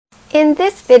In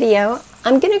this video,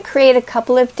 I'm going to create a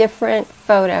couple of different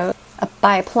photos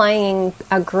by applying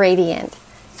a gradient.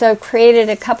 So I've created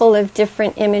a couple of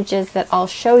different images that I'll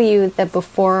show you the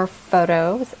before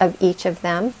photos of each of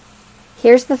them.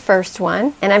 Here's the first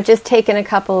one, and I've just taken a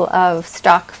couple of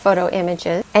stock photo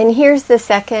images. And here's the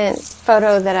second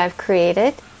photo that I've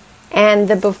created, and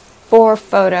the before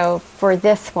photo for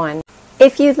this one.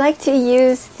 If you'd like to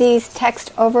use these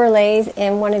text overlays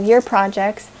in one of your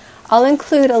projects, I'll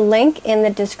include a link in the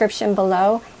description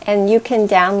below, and you can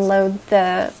download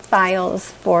the files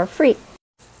for free.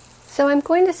 So I'm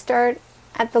going to start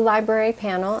at the library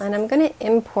panel, and I'm going to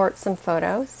import some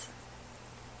photos.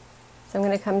 So I'm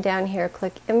going to come down here,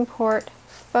 click Import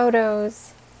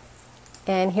Photos,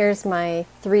 and here's my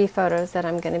 3 photos that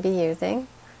I'm going to be using.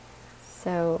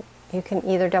 So you can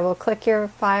either double click your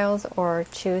files or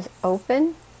choose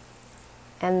Open,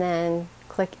 and then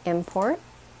click Import.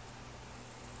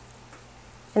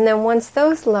 And then once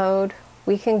those load,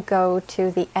 we can go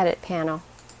to the Edit panel.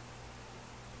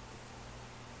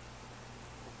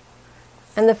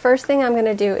 And the first thing I'm going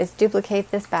to do is duplicate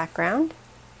this background.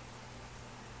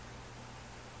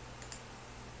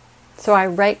 So I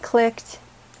right-clicked,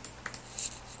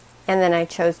 and then I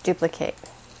chose Duplicate.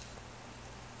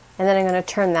 And then I'm going to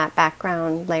turn that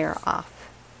background layer off.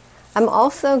 I'm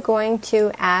also going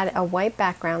to add a white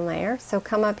background layer, so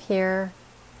come up here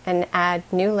and add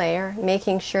New Layer,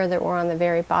 making sure that we're on the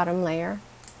very bottom layer.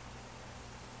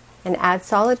 And add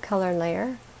Solid Color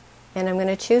Layer. And I'm going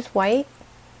to choose White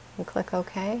and click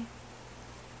OK.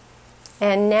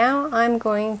 And now I'm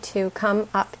going to come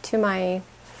up to my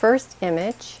first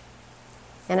image,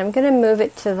 and I'm going to move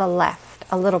it to the left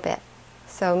a little bit.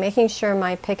 So making sure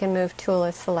my Pick and Move tool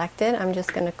is selected, I'm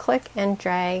just going to click and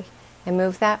drag and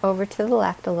move that over to the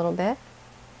left a little bit.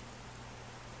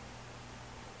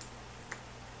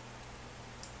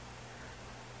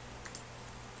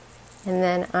 And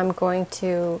then I'm going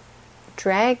to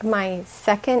drag my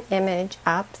second image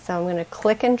up, so I'm going to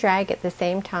click and drag at the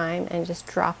same time and just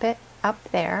drop it up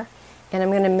there. And I'm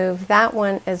going to move that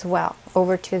one as well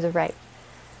over to the right.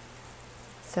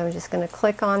 So I'm just going to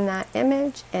click on that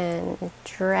image and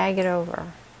drag it over.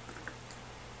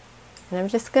 And I'm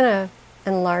just going to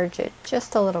enlarge it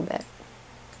just a little bit.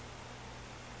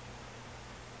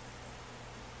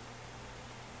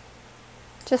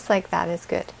 Just like that is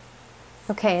good.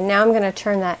 Okay, and now I'm going to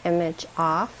turn that image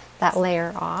off, that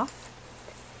layer off.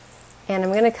 And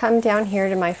I'm going to come down here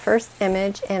to my first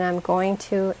image, and I'm going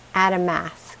to add a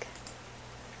mask.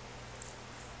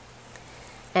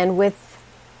 And with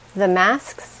the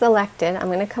mask selected, I'm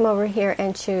going to come over here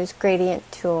and choose Gradient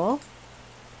Tool.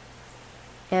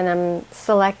 And I'm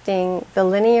selecting the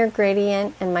linear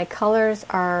gradient, and my colors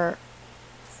are,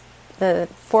 the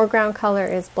foreground color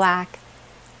is black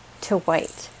to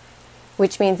white,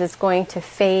 which means it's going to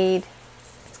fade.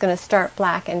 It's going to start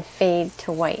black and fade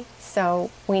to white.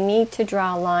 So we need to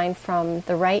draw a line from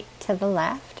the right to the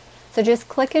left. So just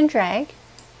click and drag,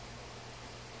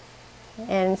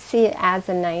 and see it adds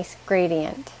a nice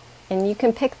gradient. And you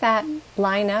can pick that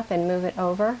line up and move it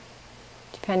over,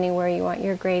 depending where you want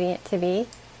your gradient to be.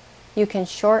 You can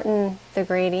shorten the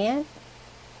gradient.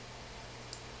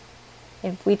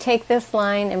 If we take this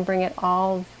line and bring it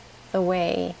all the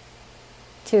way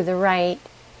to the right,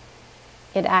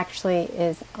 it actually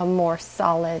is a more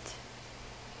solid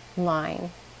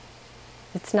line.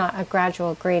 It's not a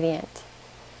gradual gradient.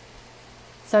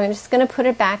 So I'm just going to put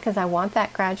it back because I want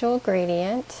that gradual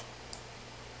gradient.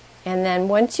 And then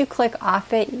once you click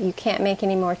off it, you can't make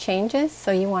any more changes,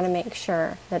 so you want to make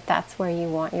sure that that's where you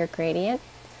want your gradient.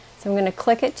 So I'm going to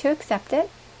click it to accept it.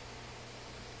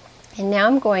 And now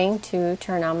I'm going to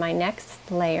turn on my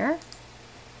next layer.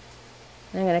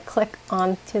 I'm going to click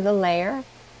onto the layer,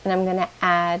 and I'm going to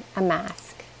add a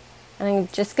mask. And I'm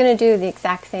just going to do the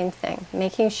exact same thing,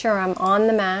 making sure I'm on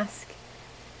the mask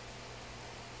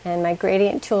and my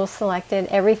gradient tool selected.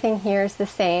 Everything here is the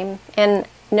same. And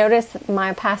notice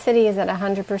my opacity is at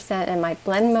 100% and my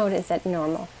blend mode is at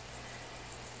normal.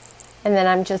 And then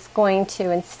I'm just going to,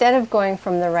 instead of going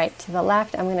from the right to the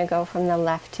left, I'm going to go from the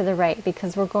left to the right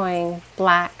because we're going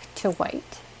black to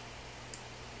white.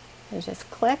 And just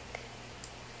click.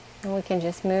 And we can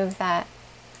just move that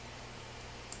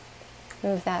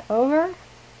over.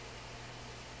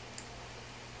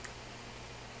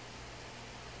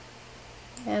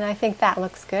 And I think that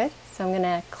looks good. So I'm going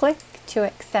to click to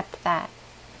accept that.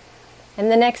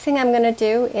 And the next thing I'm going to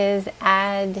do is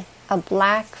add a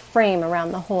black frame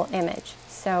around the whole image.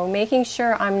 So making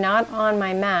sure I'm not on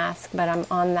my mask, but I'm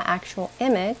on the actual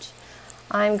image,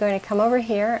 I'm going to come over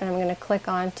here and I'm going to click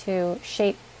onto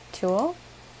Shape Tool.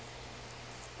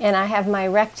 And I have my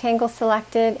rectangle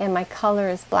selected and my color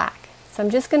is black. So I'm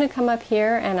just going to come up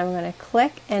here and I'm going to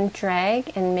click and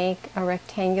drag and make a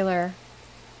rectangular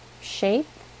shape.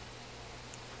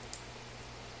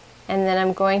 And then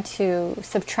I'm going to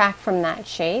subtract from that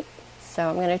shape. So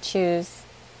I'm going to choose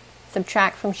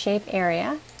subtract from shape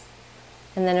area.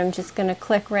 And then I'm just going to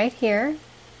click right here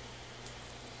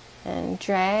and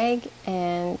drag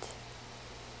and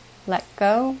let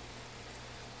go.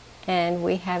 And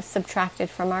we have subtracted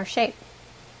from our shape.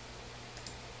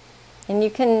 And you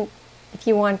can, if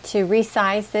you want to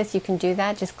resize this, you can do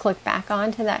that. Just click back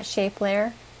onto that shape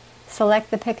layer, select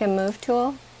the pick and move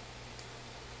tool,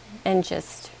 and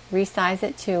just resize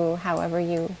it to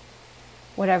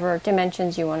whatever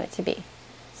dimensions you want it to be.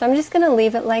 So I'm just going to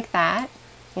leave it like that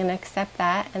and accept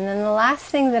that. And then the last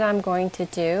thing that I'm going to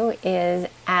do is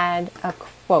add a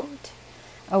quote,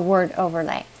 a word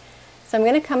overlay. So I'm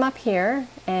going to come up here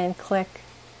and click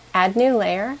Add New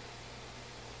Layer,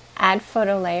 Add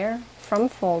Photo Layer from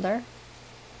Folder,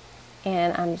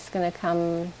 and I'm just going to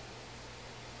come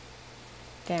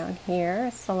down here,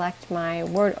 select my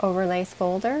Word Overlays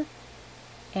folder,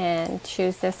 and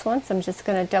choose this one. So I'm just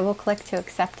going to double click to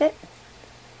accept it,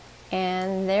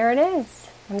 and there it is.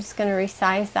 I'm just going to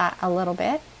resize that a little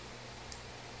bit.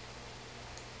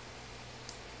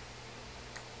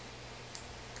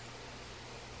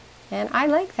 And I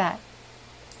like that.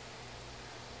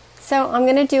 So I'm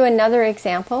going to do another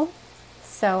example.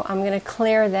 So I'm going to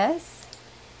clear this.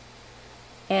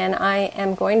 And I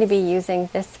am going to be using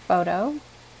this photo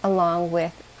along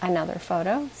with another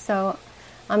photo. So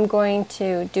I'm going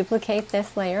to duplicate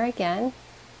this layer again.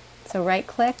 So right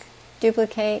click,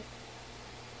 duplicate,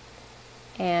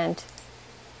 and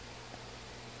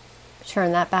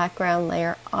turn that background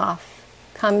layer off.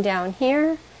 Come down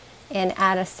here and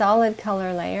add a solid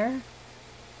color layer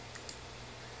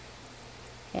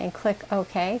and click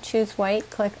OK. Choose white,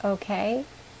 click OK,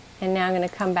 and now I'm going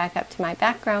to come back up to my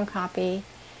background copy,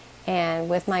 and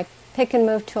with my pick and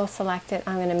move tool selected,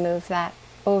 I'm going to move that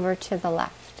over to the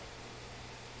left.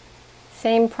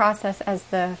 Same process as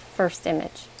the first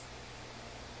image.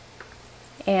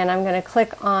 And I'm going to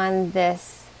click on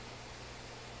this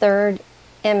third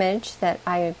image that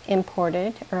I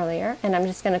imported earlier, and I'm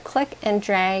just going to click and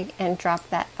drag and drop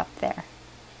that up there.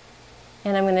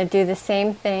 And I'm going to do the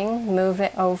same thing, move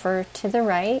it over to the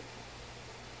right,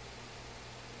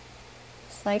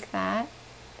 just like that.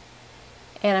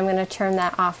 And I'm going to turn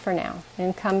that off for now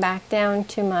and come back down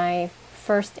to my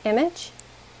first image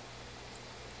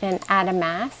and add a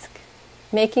mask.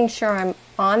 Making sure I'm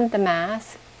on the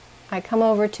mask, I come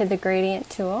over to the gradient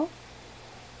tool.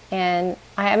 And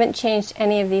I haven't changed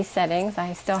any of these settings.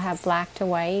 I still have black to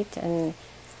white and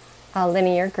a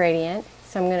linear gradient.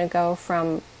 So I'm going to go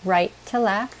from right to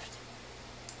left.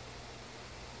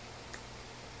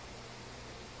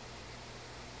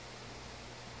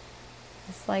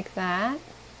 Just like that.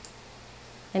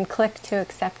 And click to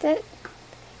accept it.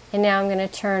 And now I'm going to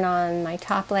turn on my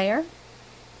top layer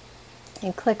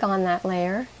and click on that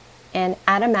layer and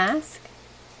add a mask.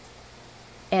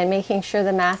 And making sure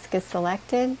the mask is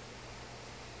selected,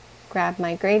 grab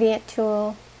my gradient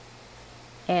tool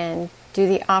and do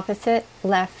the opposite,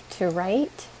 left to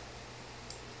right.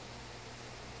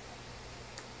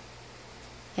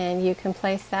 And you can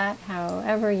place that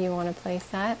however you want to place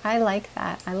that. I like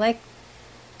that. I like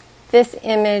this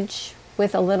image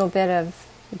with a little bit of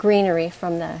greenery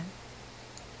from the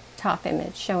top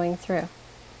image showing through.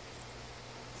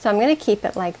 So I'm going to keep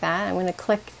it like that. I'm going to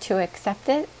click to accept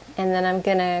it. And then I'm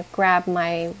going to grab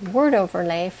my word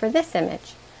overlay for this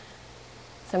image.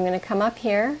 So I'm going to come up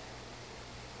here,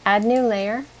 add new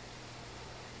layer,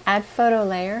 add photo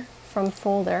layer from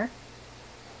folder,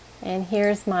 and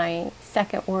here's my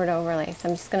second word overlay. So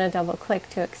I'm just going to double click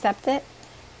to accept it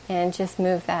and just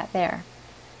move that there.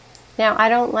 Now I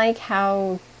don't like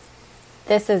how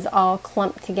this is all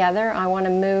clumped together. I want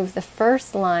to move the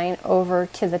first line over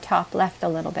to the top left a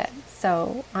little bit.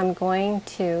 So I'm going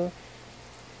to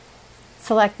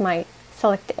select my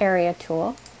select area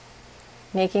tool,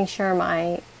 making sure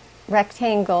my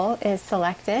rectangle is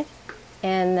selected,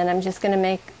 and then I'm just going to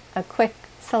make a quick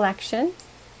selection,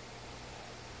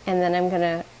 and then I'm going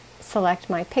to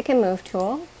select my pick and move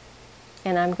tool,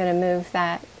 and I'm going to move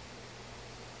that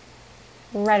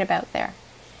right about there.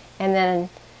 And then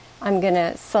I'm going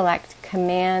to select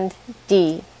Command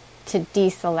D to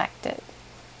deselect it.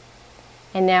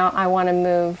 And now I want to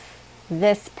move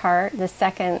this part, the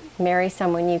second marry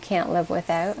someone you can't live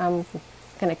without. I'm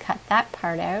going to cut that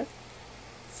part out.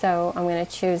 So I'm going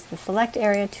to choose the select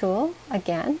area tool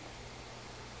again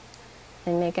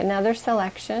and make another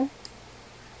selection.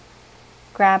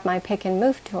 Grab my pick and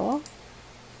move tool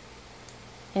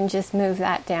and just move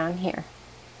that down here.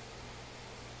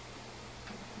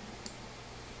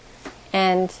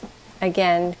 And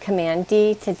again, Command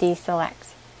D to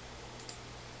deselect.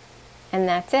 And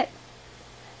that's it.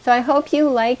 So I hope you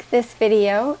like this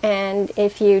video, and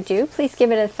if you do, please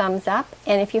give it a thumbs up.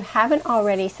 And if you haven't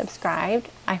already subscribed,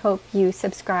 I hope you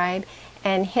subscribe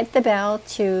and hit the bell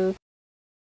to